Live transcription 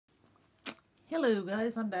Hello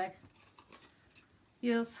guys, I'm back.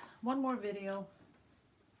 Yes, one more video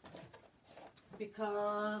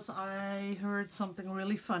because I heard something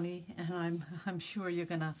really funny and I'm sure you're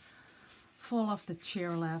gonna fall off the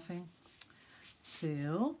chair laughing.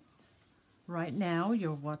 So, right now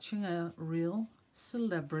you're watching a real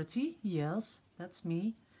celebrity. Yes, that's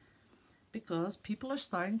me. Because people are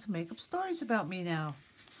starting to make up stories about me now.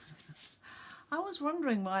 I was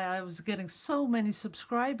wondering why I was getting so many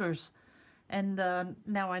subscribers. And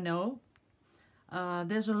now I know.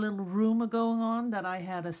 There's a little rumor going on that I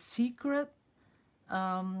had a secret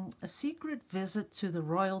visit to the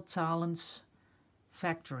Royal Talents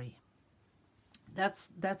factory. That's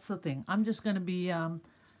the thing. I'm just going to be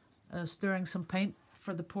stirring some paint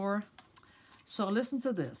for the pour. So listen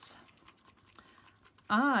to this.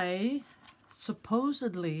 I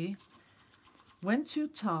supposedly went to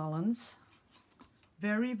Talents,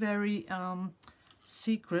 very, very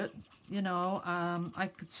secret. You know, I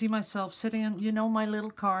could see myself sitting in, you know, my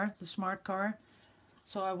little car, the smart car.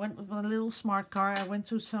 So I went with my little smart car. I went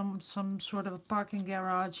to some sort of a parking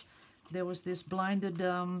garage. There was this blinded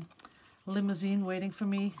limousine waiting for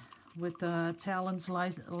me with the Talents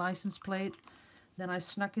license plate. Then I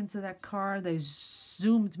snuck into that car. They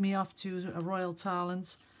zoomed me off to a Royal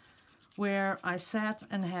Talents, where I sat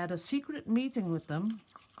and had a secret meeting with them.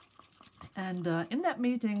 And in that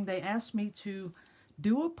meeting, they asked me to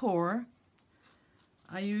do a pour.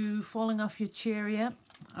 Are you falling off your chair yet?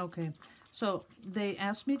 Okay. So they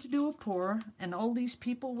asked me to do a pour, and all these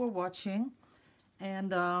people were watching.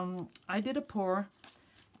 And I did a pour.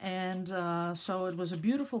 And so it was a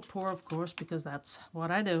beautiful pour, of course, because that's what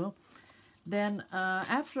I do. Then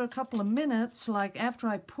after a couple of minutes, like after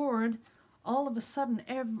I poured, all of a sudden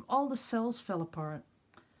all the cells fell apart.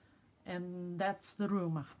 And that's the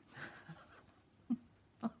rumor.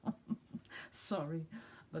 Sorry,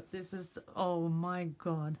 but this is the, oh my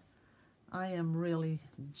God, I am really,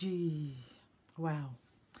 gee, wow,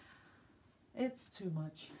 it's too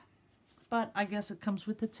much. But I guess it comes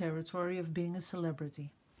with the territory of being a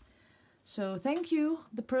celebrity. So thank you,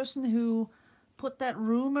 the person who put that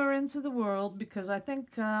rumor into the world, because I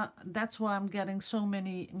think that's why I'm getting so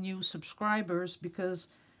many new subscribers, because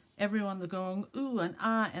everyone's going ooh and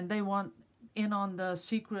ah, and they want in on the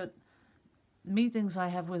secret meetings I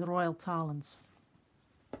have with Royal Talents.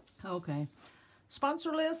 Okay,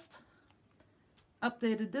 sponsor list.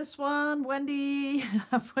 Updated this one, Wendy.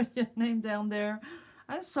 I put your name down there.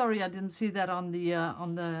 I'm sorry I didn't see that on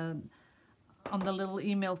the little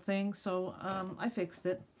email thing, so I fixed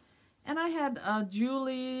it. And I had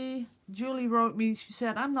Julie wrote me. She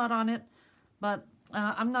said I'm not on it, but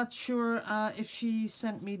I'm not sure if she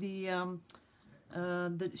sent me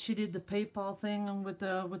she did the PayPal thing with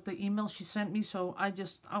the email she sent me, so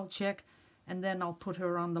I'll check and then I'll put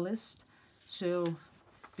her on the list. So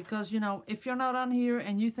because, you know, if you're not on here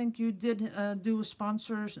and you think you did do a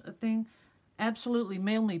sponsors thing, absolutely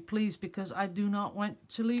mail me, please, because I do not want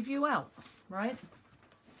to leave you out, right?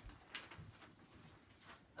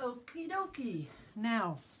 Okie dokie.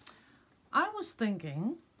 Now, I was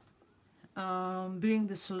thinking, being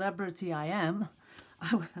the celebrity I am,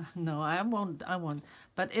 no, I won't,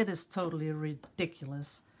 but it is totally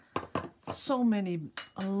ridiculous. So many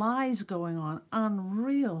lies going on,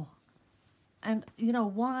 unreal. And you know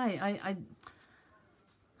why?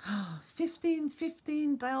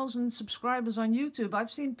 15,000 subscribers on YouTube.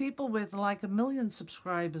 I've seen people with like 1 million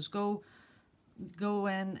subscribers go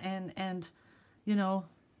and you know,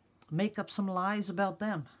 make up some lies about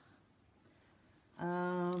them.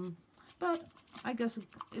 But I guess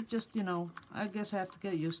it just, you know, I guess I have to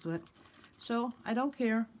get used to it. So I don't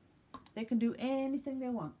care. They can do anything they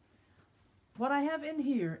want. What I have in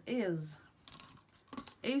here is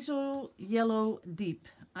Azo Yellow Deep.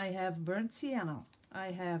 I have Burnt Sienna.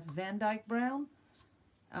 I have Van Dyke Brown.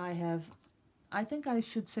 I have, I think I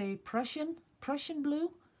should say Prussian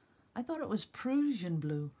Blue. I thought it was Prussian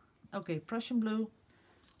Blue. Okay, Prussian Blue.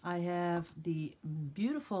 I have the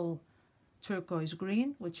beautiful Turquoise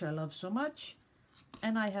Green, which I love so much.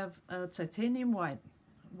 And I have Titanium White.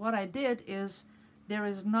 What I did is, there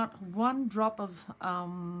is not one drop of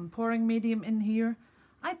pouring medium in here.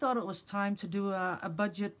 I thought it was time to do a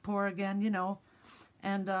budget pour again, you know.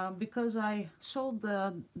 And because I sold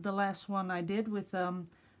the last one I did with the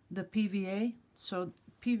PVA, so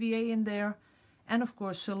PVA in there, and of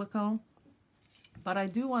course silicone. But I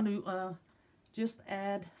do want to just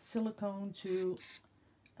add silicone to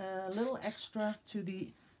a little extra to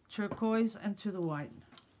the turquoise and to the white.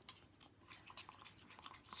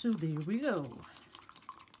 So there we go.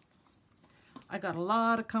 I got a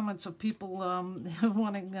lot of comments of people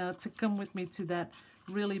wanting to come with me to that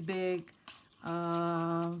really big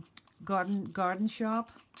garden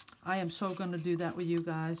shop. I am so going to do that with you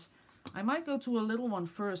guys. I might go to a little one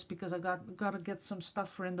first because I got to get some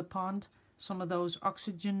stuff for in the pond, some of those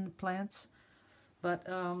oxygen plants. But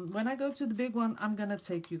when I go to the big one, I'm going to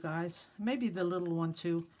take you guys. Maybe the little one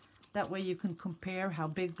too. That way you can compare how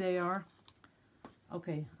big they are.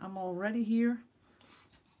 Okay, I'm already here.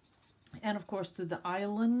 And of course to the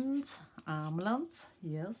island,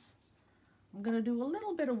 yes. I'm going to do a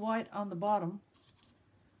little bit of white on the bottom.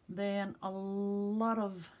 Then a lot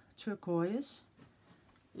of turquoise.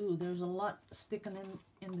 Ooh, there's a lot sticking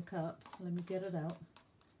in the cup. Let me get it out.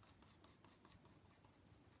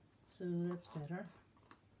 So that's better.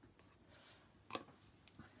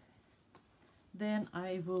 Then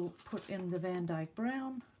I will put in the Van Dyke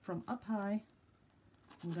Brown from up high.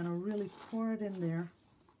 I'm going to really pour it in there.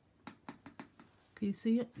 Can you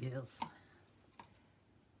see it? Yes.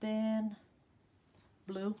 Then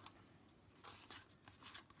blue.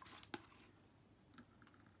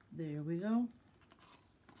 There we go.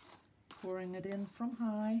 Pouring it in from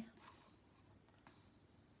high.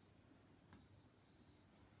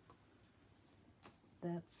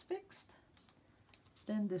 That's fixed.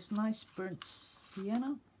 Then this nice burnt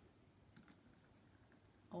sienna,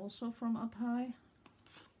 also from up high.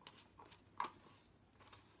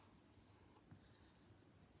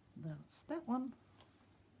 That's that one.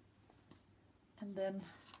 And then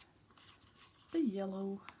the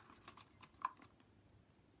yellow.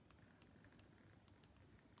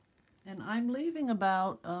 And I'm leaving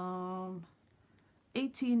about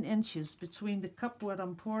 18 inches between the cup what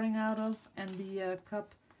I'm pouring out of and the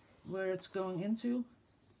cup where it's going into,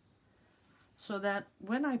 so that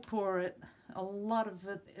when I pour it, a lot of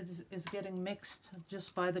it is getting mixed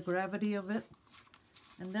just by the gravity of it.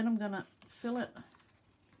 And then I'm gonna fill it.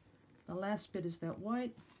 The last bit is that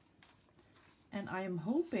white, and I am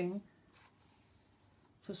hoping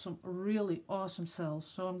for some really awesome cells.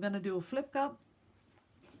 So I'm gonna do a flip cup,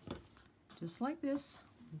 just like this.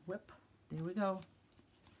 Whip, there we go.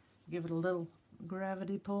 Give it a little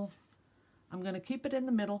gravity pull. I'm going to keep it in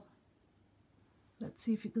the middle. Let's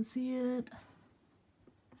see if you can see it.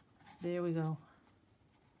 There we go.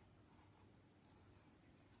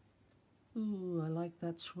 Ooh, I like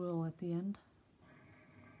that swirl at the end.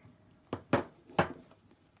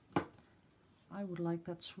 I would like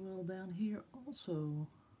that swirl down here also.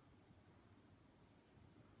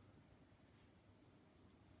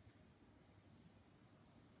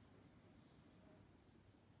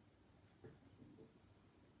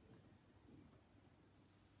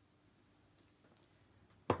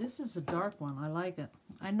 This is a dark one. I like it.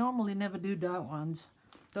 I normally never do dark ones.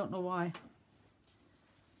 Don't know why.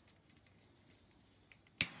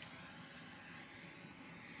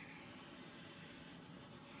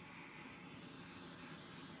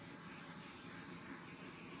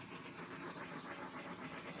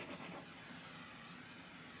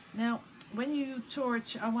 Now, when you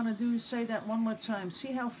torch, I want to say that one more time.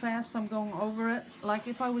 See how fast I'm going over it? Like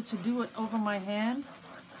if I were to do it over my hand.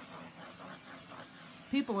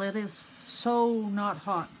 People, it is so not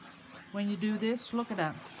hot. When you do this, look at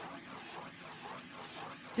that.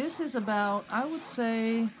 This is about, I would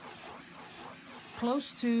say,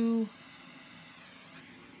 close to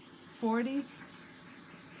 40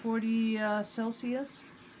 Celsius.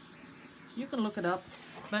 You can look it up.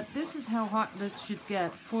 But this is how hot it should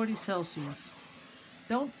get, 40 Celsius.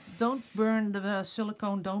 Don't burn the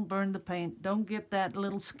silicone, don't burn the paint. Don't get that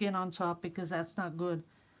little skin on top because that's not good.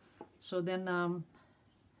 So then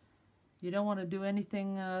you don't want to do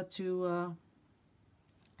anything to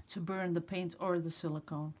burn the paint or the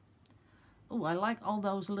silicone. Oh, I like all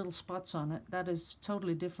those little spots on it. That is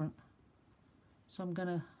totally different. So I'm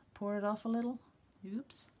gonna pour it off a little.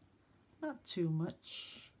 Oops, not too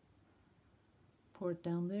much. Pour it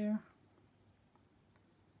down there.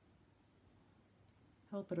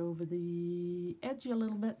 Help it over the edge a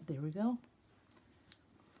little bit. There we go.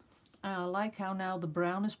 I like how now the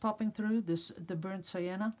brown is popping through, the burnt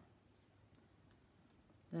sienna.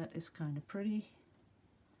 That is kind of pretty.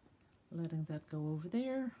 Letting that go over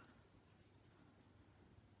there.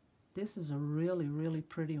 This is a really, really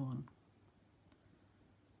pretty one.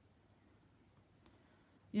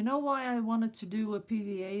 You know why I wanted to do a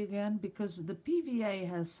PVA again? Because the PVA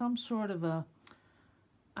has some sort of a,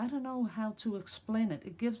 I don't know how to explain it.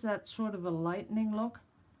 It gives that sort of a lightning look.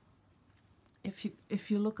 If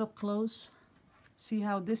you look up close, see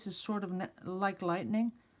how this is sort of like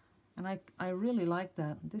lightning? And I really like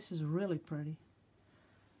that. This is really pretty.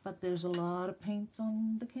 But there's a lot of paint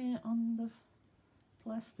on the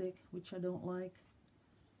plastic, which I don't like.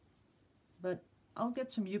 But I'll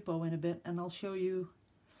get some YUPO in a bit and I'll show you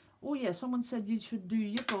Oh yeah, someone said you should do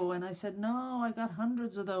YUPO, and I said no, I got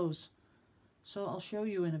hundreds of those. So I'll show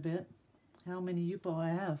you in a bit how many YUPO I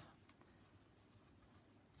have.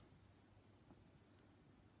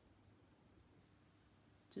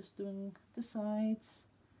 Just doing the sides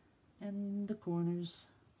and the corners.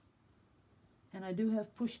 And I do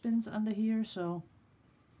have push pins under here, so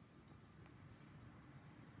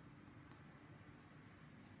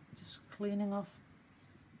just cleaning off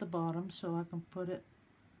the bottom so I can put it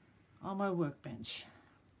on my workbench.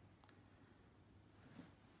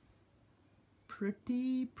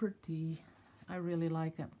 Pretty, pretty. I really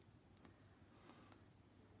like it.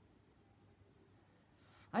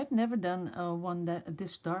 I've never done one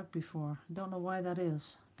this dark before. Don't know why that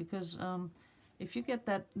is. Because if you get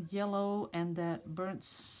that yellow and that burnt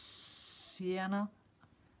sienna,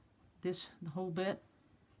 the whole bit,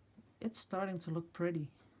 it's starting to look pretty.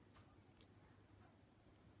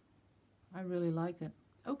 I really like it.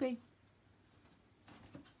 Okay.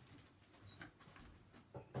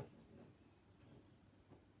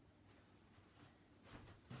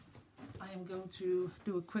 I am going to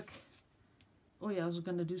do a quick... Oh yeah, I was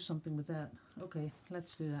going to do something with that. Okay,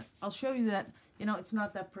 let's do that. I'll show you that. You know, it's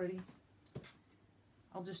not that pretty.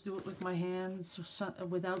 I'll just do it with my hands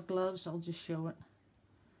without gloves. I'll just show it.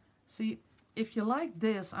 See, if you like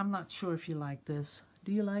this, I'm not sure if you like this.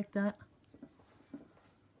 Do you like that?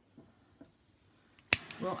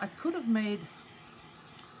 Well, I could have made...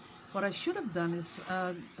 What I should have done is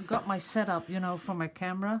got my setup, you know, for my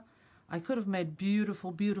camera. I could have made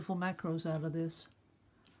beautiful, beautiful macros out of this.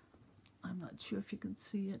 I'm not sure if you can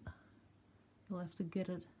see it. You'll have to get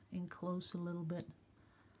it in close a little bit.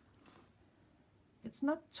 It's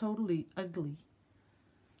not totally ugly.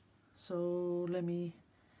 So let me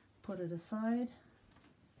put it aside.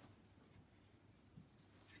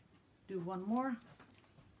 Do one more.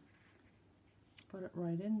 Put it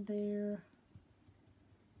right in there.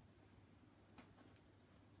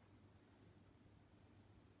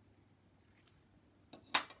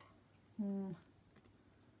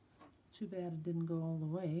 Too bad it didn't go all the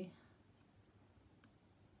way.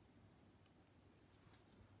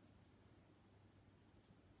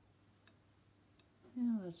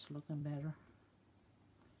 Yeah, that's looking better.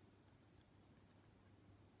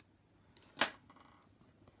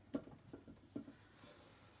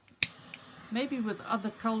 Maybe with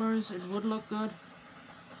other colors it would look good.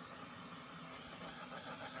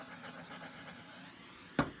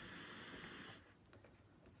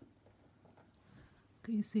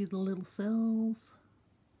 Can you see the little cells?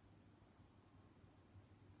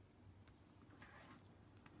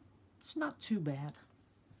 It's not too bad.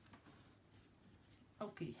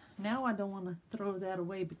 Okay, now I don't want to throw that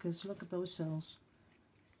away because look at those cells.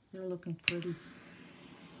 They're looking pretty.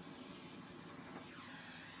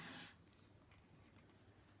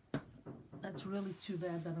 That's really too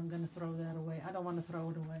bad that I'm going to throw that away. I don't want to throw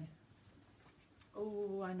it away.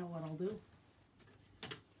 Oh, I know what I'll do.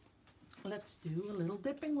 Let's do a little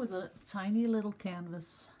dipping with a tiny little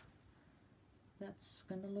canvas. That's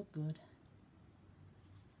going to look good.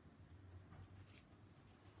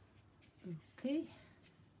 Okay.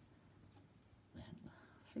 Then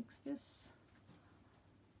fix this.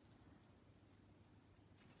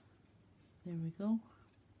 There we go.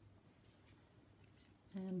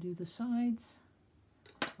 And do the sides.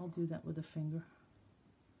 I'll do that with a finger.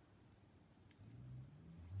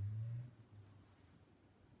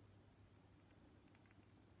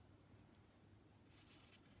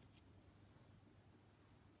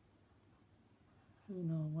 Oh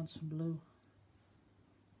no, I want some blue.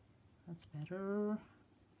 That's better.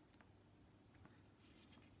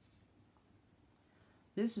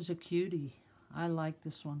 This is a cutie. I like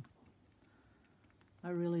this one. I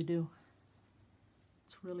really do.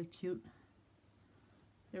 It's really cute.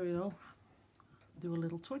 There we go. Do a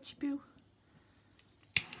little torch spew.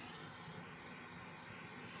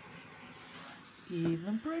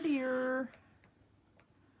 Even prettier.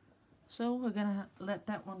 So we're gonna let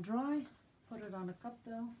that one dry. Put it on a cup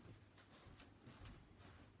though.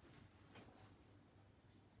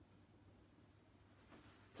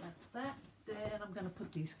 That's that. Then I'm gonna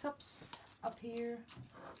put these cups up here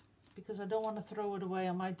because I don't want to throw it away.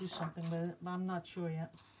 I might do something with it, but I'm not sure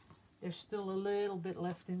yet. There's still a little bit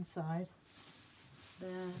left inside.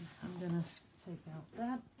 Then I'm gonna take out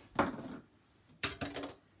that.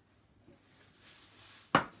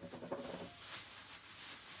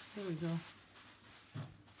 There we go.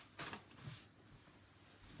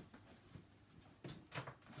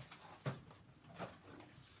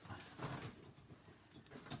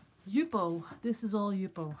 YUPO. This is all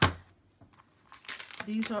YUPO.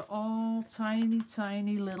 These are all tiny,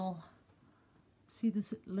 tiny little See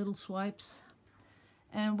these little swipes?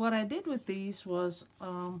 And what I did with these was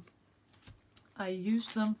I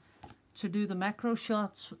used them to do the macro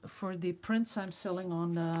shots for the prints I'm selling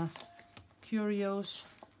on Curios.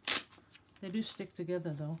 They do stick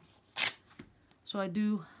together though. So I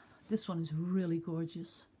do, this one is really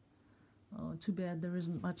gorgeous. Oh, too bad there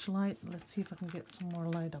isn't much light. Let's see if I can get some more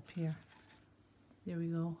light up here. There we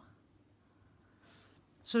go.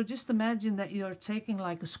 So just imagine that you're taking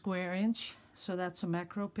like a square inch. So that's a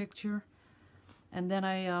macro picture. And then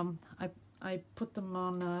I put them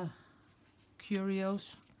on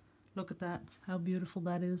Curios. Look at that, how beautiful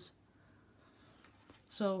that is.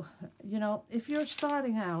 So, you know, if you're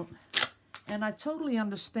starting out, and I totally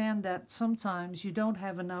understand that sometimes you don't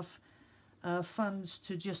have enough funds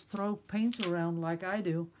to just throw paint around like I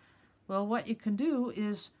do. Well, what you can do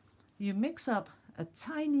is you mix up a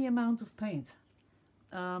tiny amount of paint.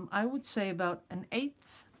 I would say about 1/8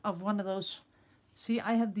 of one of those. See,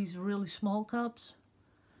 I have these really small cups.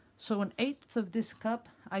 So 1/8 of this cup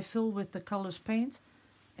I fill with the colors paint,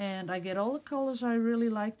 and I get all the colors I really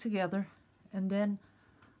like together, and then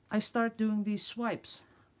I start doing these swipes.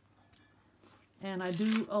 And I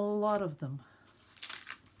do a lot of them.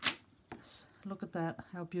 Look at that,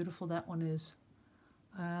 how beautiful that one is.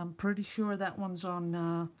 I'm pretty sure that one's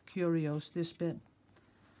on Curios, this bit.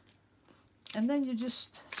 And then you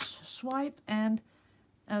just swipe and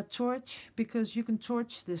torch, because you can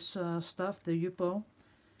torch this stuff, the YUPO,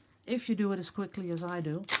 if you do it as quickly as I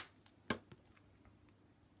do.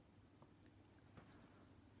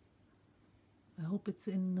 I hope it's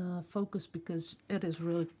in focus, because it is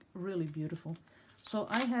really, really beautiful. So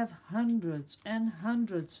I have hundreds and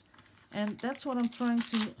hundreds, and that's what I'm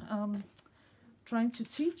trying to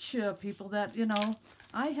teach people, that, you know,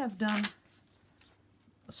 I have done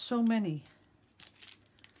so many.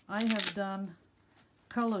 I have done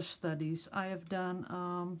color studies. I have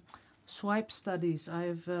done swipe studies.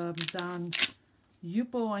 I've done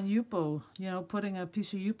YUPO and YUPO, you know, putting a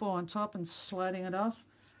piece of YUPO on top and sliding it off.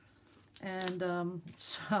 And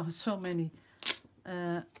so many.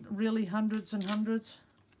 Really hundreds and hundreds.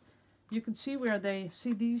 You can see where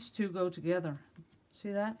these two go together.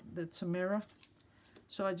 See that? That's a mirror.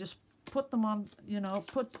 So I just put them on, you know,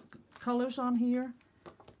 put colors on here,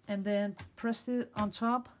 and then press it on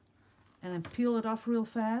top, and then peel it off real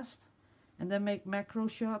fast, and then make macro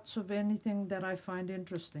shots of anything that I find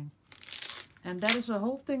interesting. And that is a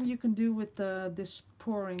whole thing you can do with this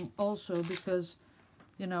pouring also, because,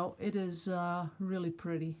 you know, it is really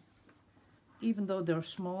pretty. Even though they're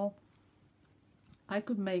small, I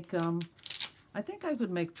could make, I think I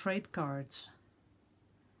could make trade cards.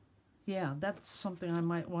 Yeah, that's something I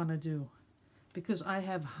might want to do, because I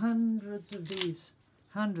have hundreds of these,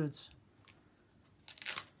 hundreds.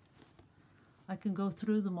 I can go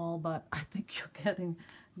through them all, but I think you're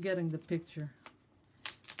getting the picture.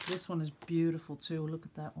 This one is beautiful too. Look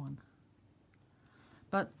at that one.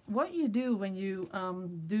 But what you do when you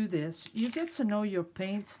do this, you get to know your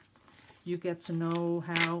paint. You get to know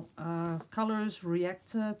how colors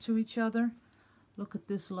react to each other. Look at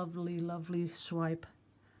this lovely, lovely swipe.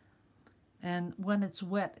 And when it's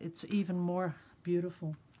wet, it's even more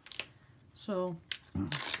beautiful. So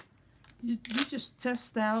you just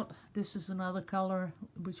test out. This is another color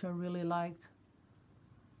which I really liked.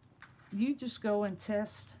 You just go and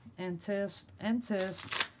test and test and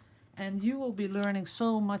test, and you will be learning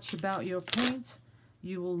so much about your paint.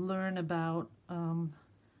 You will learn about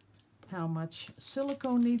how much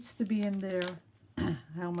silicone needs to be in there,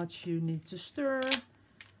 how much you need to stir,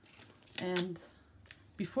 and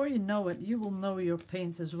before you know it, you will know your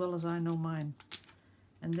paint as well as I know mine.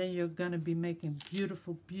 And then you're going to be making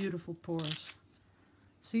beautiful, beautiful pours.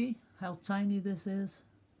 See how tiny this is?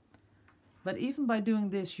 But even by doing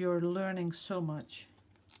this, you're learning so much.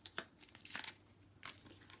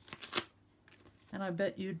 And I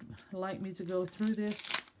bet you'd like me to go through this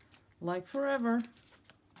like forever.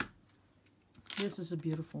 This is a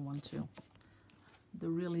beautiful one too. The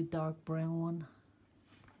really dark brown one.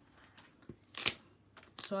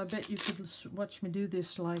 So I bet you could watch me do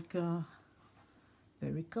this like a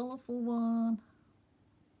very colorful one.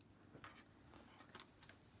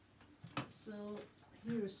 So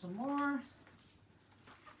here's some more.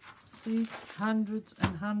 See, hundreds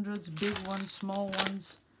and hundreds, big ones, small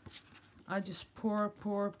ones. I just pour,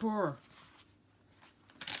 pour, pour.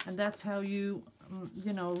 And that's how you,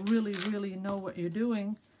 you know, really, really know what you're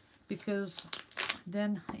doing, because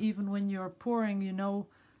then even when you're pouring, you know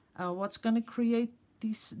what's going to create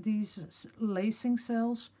these lacing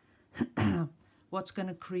cells, what's going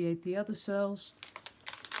to create the other cells.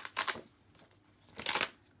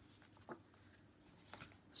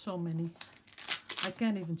 So many. I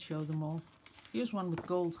can't even show them all. Here's one with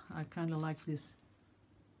gold. I kind of like this.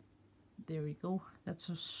 There we go. That's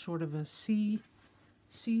a sort of a sea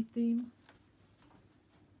theme.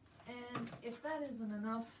 And if that isn't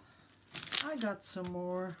enough, I got some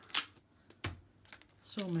more.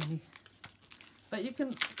 So many. But you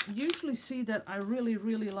can usually see that I really,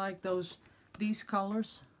 really like these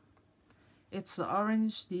colors. It's the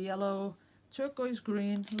orange, the yellow, turquoise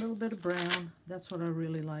green, a little bit of brown. That's what I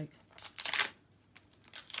really like.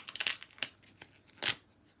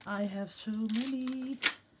 I have so many.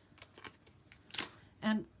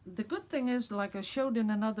 And the good thing is, like I showed in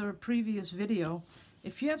another previous video,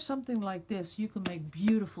 if you have something like this, you can make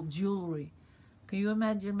beautiful jewelry. Can you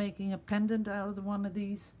imagine making a pendant out of one of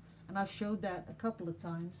these? And I've showed that a couple of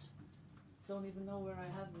times. Don't even know where I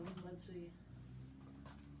have them. Let's see.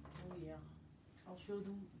 Oh yeah. I'll show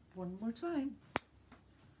them one more time.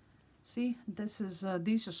 See, this is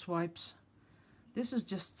these are swipes. This is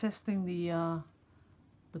just testing the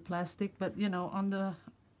plastic, but you know, on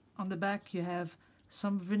the back you have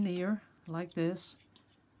some veneer like this,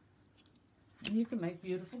 and you can make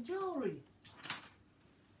beautiful jewelry.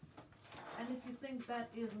 And if you think that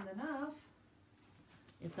isn't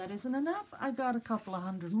enough, I got a couple of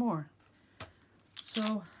hundred more.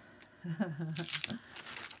 So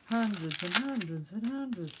hundreds and hundreds and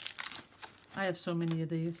hundreds. I have so many of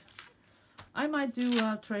these. I might do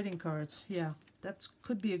trading cards. Yeah, that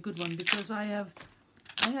could be a good one, because I have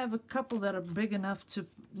a couple that are big enough to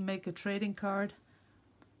make a trading card.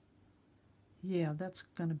 Yeah, that's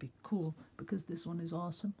gonna be cool, because this one is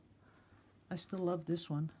awesome. I still love this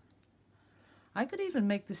one. I could even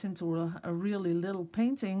make this into a really little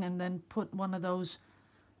painting and then put one of those,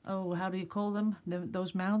 oh, how do you call them?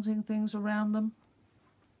 Those mounting things around them.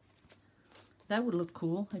 That would look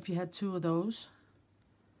cool if you had two of those.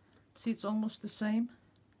 See, it's almost the same.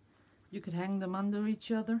 You could hang them under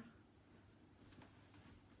each other.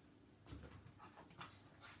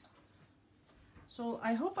 So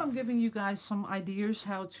I hope I'm giving you guys some ideas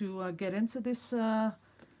how to get into this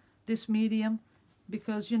this medium,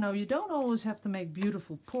 because you know, you don't always have to make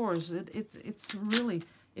beautiful pours. It's really,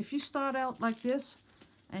 if you start out like this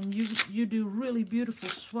and you do really beautiful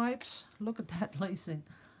swipes, look at that lacing,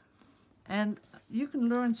 and you can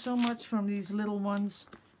learn so much from these little ones,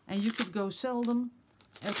 and you could go sell them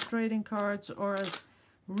as trading cards or as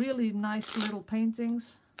really nice little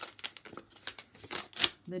paintings.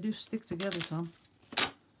 They do stick together some,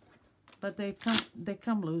 but they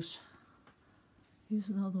come loose. Here's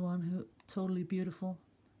another one who totally beautiful.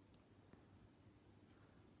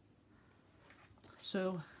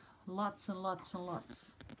 So lots and lots and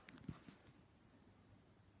lots.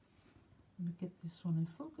 Let me get this one in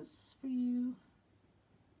focus for you.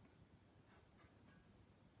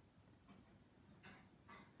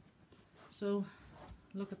 So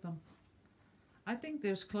look at them. I think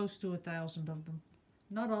there's close to 1,000 of them.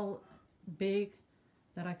 Not all big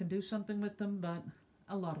that I can do something with them, but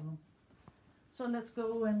a lot of them. So let's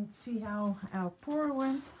go and see how our pour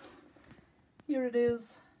went. Here it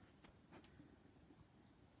is.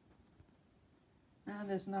 And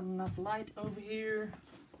there's not enough light over here.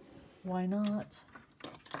 Why not?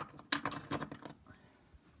 It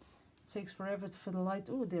takes forever for the light.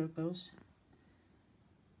 Oh, there it goes.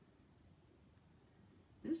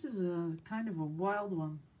 This is a kind of a wild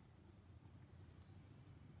one.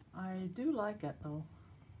 I do like it though.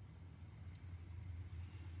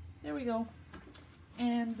 There we go.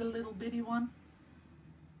 And the little bitty one.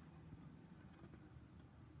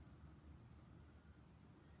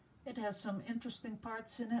 It has some interesting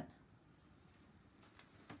parts in it.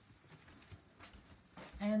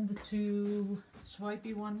 And the two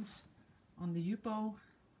swipey ones on the YUPO.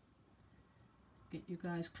 Get you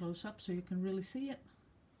guys close up so you can really see it.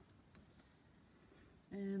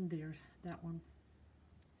 And there's that one.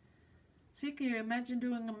 See, can you imagine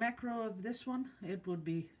doing a macro of this one? It would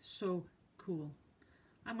be so cool.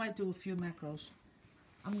 I might do a few macros.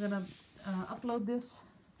 I'm gonna upload this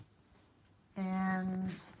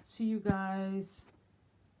and see you guys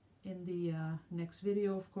in the next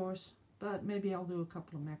video, of course, but maybe I'll do a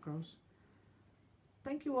couple of macros.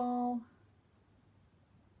 Thank you all.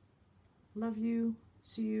 Love you.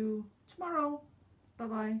 See you tomorrow. Bye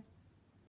bye.